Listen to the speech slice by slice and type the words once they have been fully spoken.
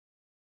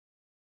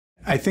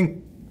I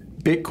think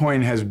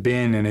Bitcoin has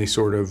been in a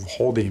sort of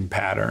holding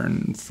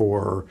pattern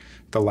for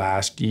the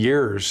last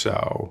year or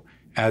so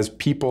as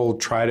people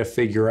try to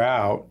figure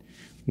out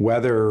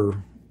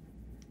whether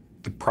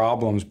the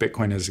problems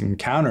Bitcoin has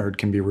encountered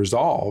can be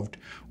resolved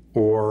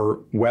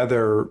or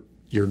whether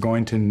you're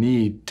going to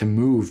need to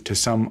move to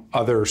some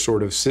other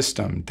sort of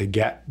system to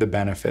get the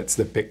benefits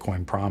that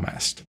Bitcoin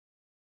promised.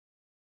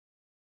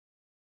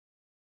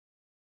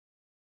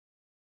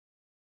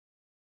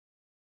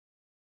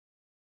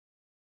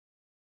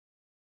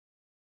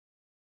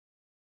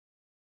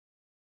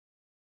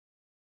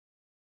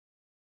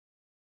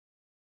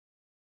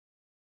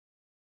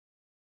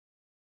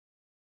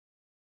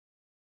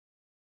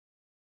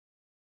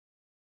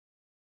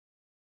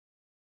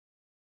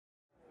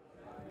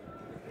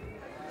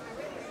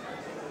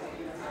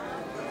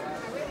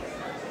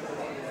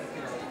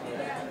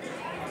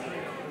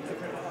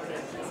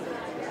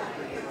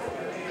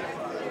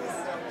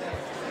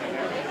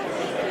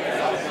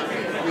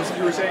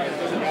 You were saying it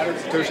doesn't matter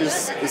if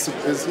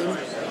Satoshi is him?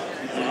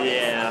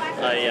 Yeah,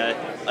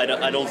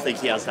 I don't think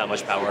he has that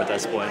much power at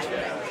this point.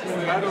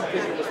 I don't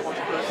think it was one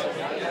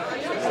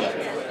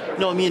person.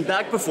 No, I mean,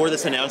 back before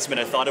this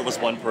announcement, I thought it was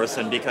one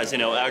person because, you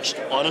know,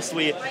 actually,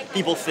 honestly,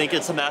 people think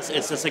it's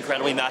this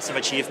incredibly massive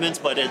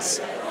achievement, but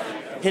it's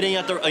hitting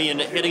at the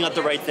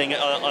right thing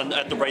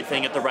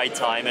at the right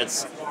time.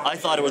 I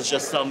thought it was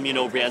just some, you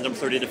know, random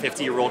 30 to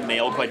 50-year-old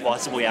male, quite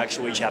possibly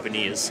actually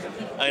Japanese.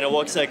 And it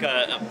looks like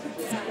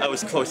I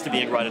was close to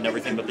being right on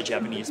everything but the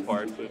Japanese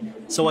part.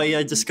 So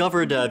I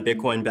discovered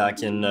Bitcoin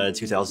back in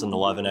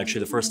 2011.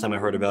 Actually, the first time I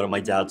heard about it, my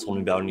dad told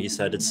me about it, and he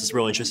said, it's this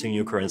really interesting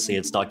new currency.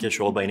 It's not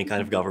controlled by any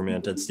kind of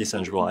government. It's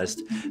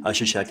decentralized. I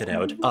should check it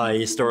out.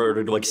 I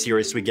started like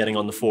seriously getting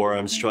on the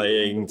forums,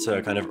 trying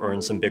to kind of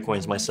earn some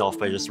Bitcoins myself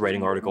by just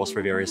writing articles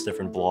for various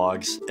different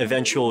blogs.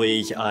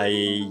 Eventually,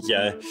 I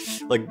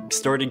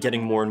started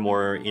getting more and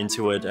more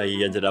into it. I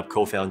ended up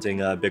co-founding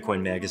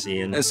Bitcoin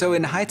Magazine. So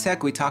in high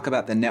tech, we talk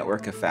about the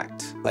network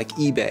effect. Like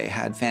eBay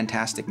had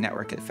fantastic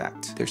network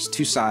effect. There's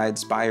two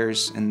sides,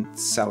 buyers and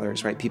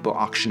sellers, right? People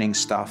auctioning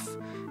stuff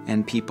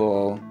and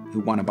people who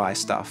want to buy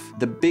stuff.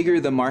 The bigger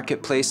the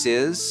marketplace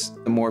is,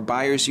 the more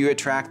buyers you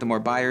attract, the more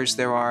buyers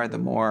there are, the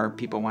more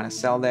people want to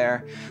sell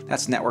there.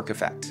 That's network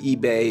effect.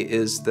 eBay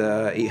is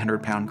the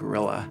 800-pound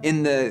gorilla.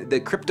 In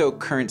the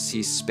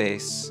cryptocurrency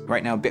space,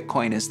 right now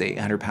Bitcoin is the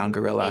 800-pound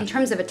gorilla. In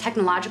terms of a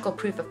technological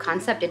proof of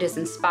concept, it has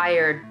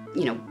inspired,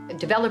 you know,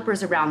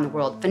 developers around the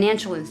world,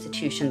 financial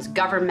institutions,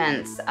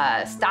 governments,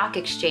 stock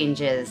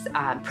exchanges,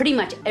 pretty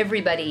much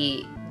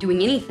everybody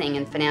doing anything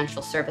in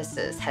financial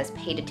services has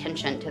paid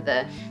attention to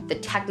the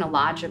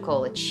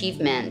technological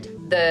achievement.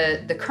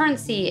 The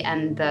currency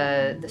and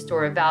the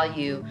store of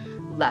value,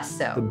 less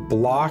so. The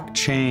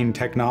blockchain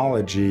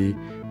technology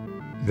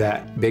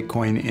that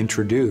Bitcoin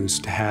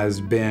introduced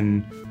has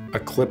been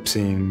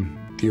eclipsing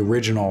the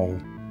original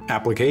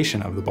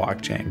application of the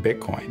blockchain,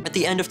 Bitcoin. At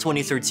the end of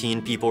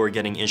 2013, people were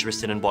getting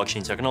interested in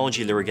blockchain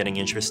technology. They were getting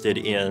interested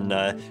in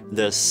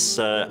this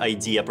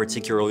idea,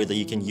 particularly that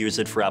you can use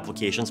it for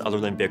applications other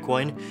than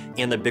Bitcoin,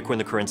 and that Bitcoin,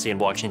 the currency, and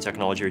blockchain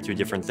technology are two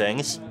different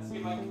things.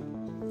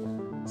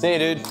 See you,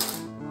 dude.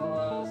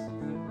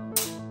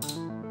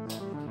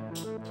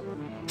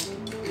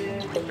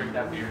 Drink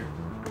that beer.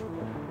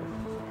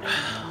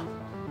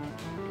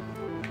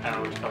 I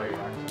don't know which color you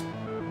are.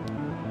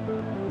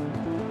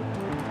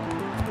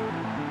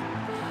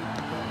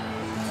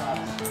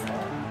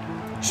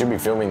 You should be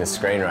filming the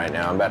screen right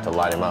now. I'm about to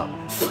light him up.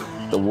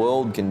 The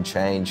world can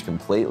change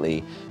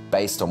completely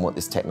based on what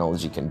this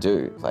technology can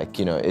do. Like,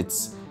 you know,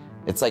 it's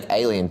like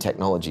alien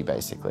technology,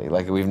 basically.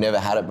 Like, we've never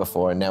had it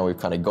before, and now we've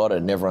kind of got it,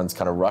 and everyone's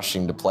kind of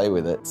rushing to play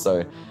with it.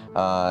 So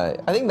I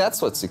think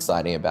that's what's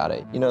exciting about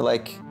it. You know,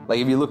 like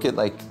if you look at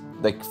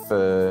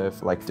for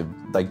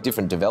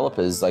different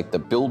developers, like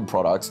that build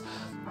products,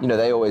 you know,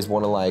 they always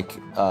want to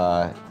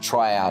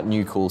try out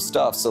new cool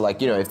stuff. So like,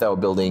 you know, if they were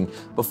building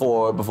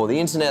before the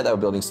internet, they were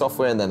building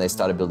software, and then they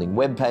started building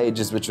web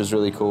pages, which was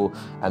really cool.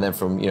 And then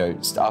from, you know,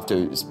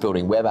 after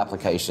building web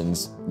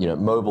applications, you know,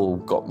 mobile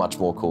got much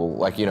more cool.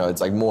 Like, you know,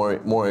 it's like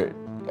more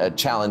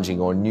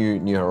challenging or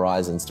new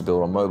horizons to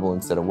build on mobile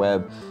instead of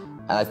web.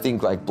 And I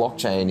think like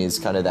blockchain is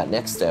kind of that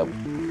next step.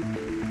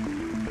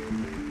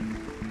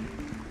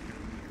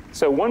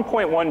 So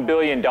 $1.1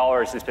 billion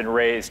has been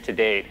raised to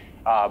date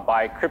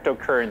by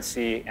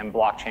cryptocurrency and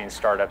blockchain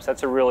startups.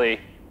 That's a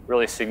really,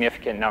 really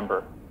significant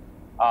number.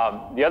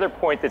 The other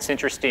point that's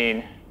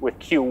interesting with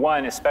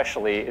Q1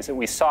 especially is that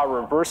we saw a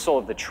reversal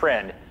of the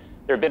trend.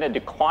 There have been a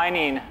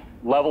declining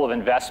level of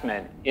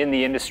investment in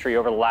the industry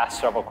over the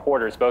last several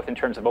quarters, both in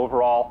terms of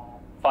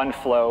overall fund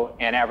flow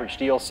and average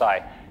deal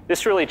size.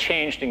 This really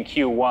changed in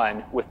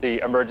Q1 with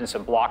the emergence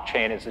of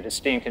blockchain as a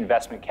distinct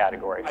investment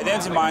category.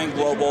 Identity Mining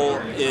Global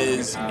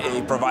is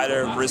a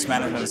provider of risk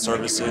management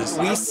services.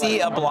 We see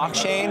a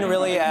blockchain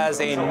really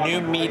as a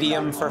new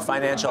medium for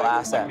financial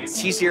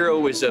assets.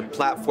 T0 is a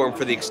platform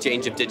for the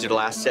exchange of digital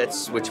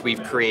assets, which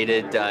we've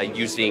created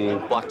using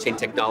blockchain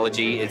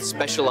technology. It's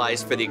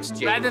specialized for the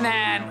exchange. Rather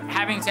than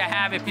having to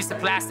have a piece of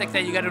plastic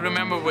that you got to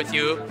remember with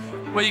you,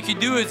 what you could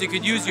do is you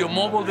could use your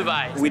mobile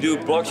device. We do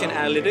blockchain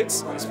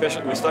analytics,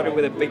 especially we started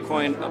with a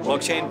Bitcoin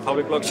blockchain,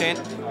 public blockchain.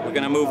 We're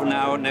going to move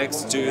now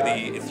next to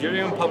the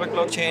Ethereum public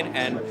blockchain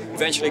and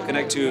eventually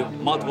connect to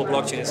multiple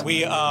blockchains.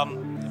 We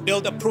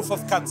build a proof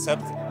of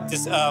concept,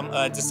 this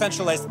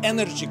decentralized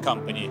energy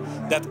company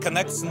that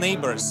connects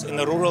neighbors in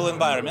a rural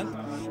environment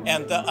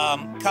and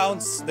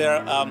counts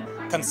their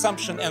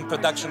consumption and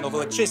production of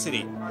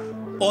electricity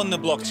on the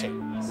blockchain.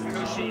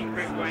 Satoshi,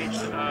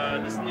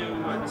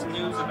 this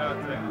news about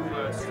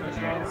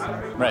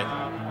Satoshi. Right.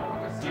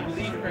 Do you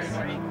believe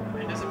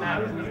it doesn't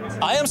matter?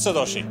 I am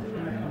Satoshi.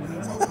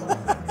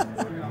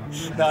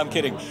 No, I'm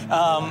kidding.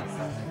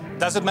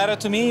 Does it matter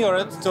to me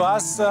or to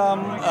us?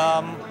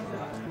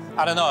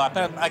 I don't know.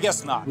 I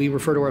guess not. We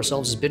refer to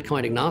ourselves as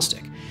Bitcoin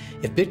agnostic.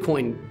 If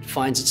Bitcoin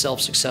finds itself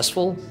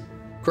successful,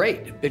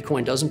 great. If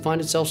Bitcoin doesn't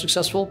find itself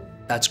successful,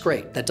 that's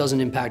great. That doesn't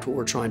impact what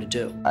we're trying to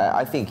do.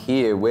 I think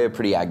here we're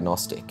pretty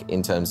agnostic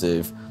in terms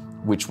of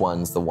which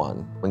one's the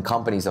one. When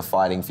companies are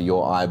fighting for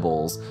your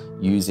eyeballs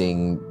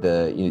using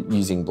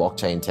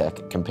blockchain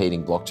tech,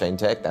 competing blockchain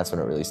tech, that's when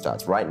it really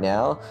starts. Right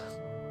now,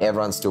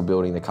 everyone's still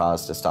building the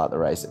cars to start the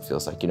race. It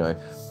feels like,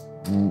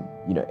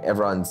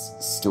 everyone's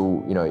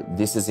still,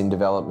 this is in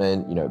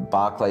development.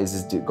 Barclays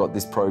has got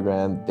this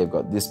program. They've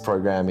got this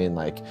program in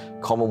like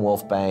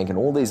Commonwealth Bank, and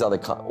all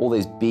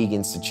these big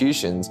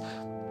institutions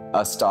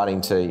are starting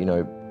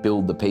to,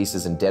 build the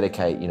pieces and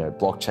dedicate,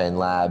 blockchain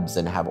labs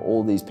and have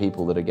all these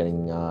people that are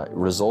getting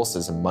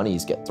resources and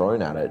monies get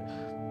thrown at it.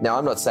 Now,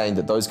 I'm not saying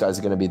that those guys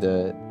are going to be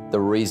the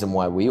reason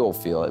why we all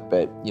feel it,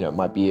 but it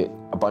might be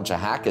a bunch of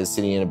hackers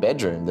sitting in a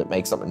bedroom that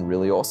make something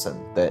really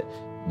awesome that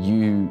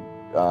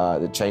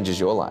that changes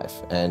your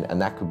life, and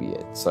that could be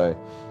it. So,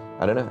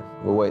 I don't know.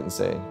 We'll wait and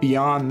see.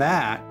 Beyond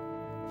that,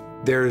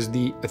 there's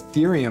the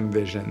Ethereum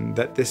vision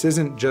that this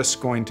isn't just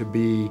going to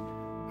be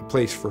a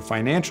place for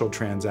financial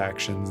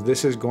transactions.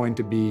 This is going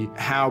to be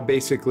how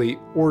basically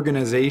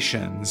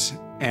organizations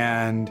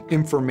and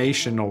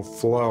informational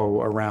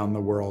flow around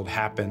the world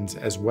happens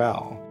as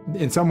well.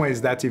 In some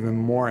ways, that's even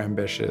more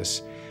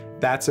ambitious.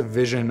 That's a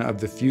vision of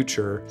the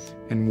future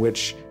in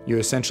which you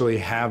essentially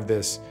have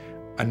this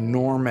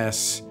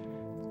enormous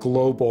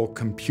global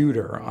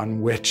computer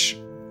on which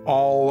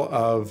all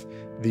of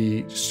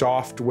the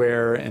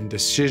software and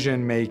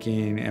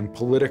decision-making and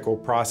political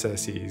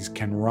processes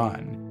can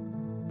run.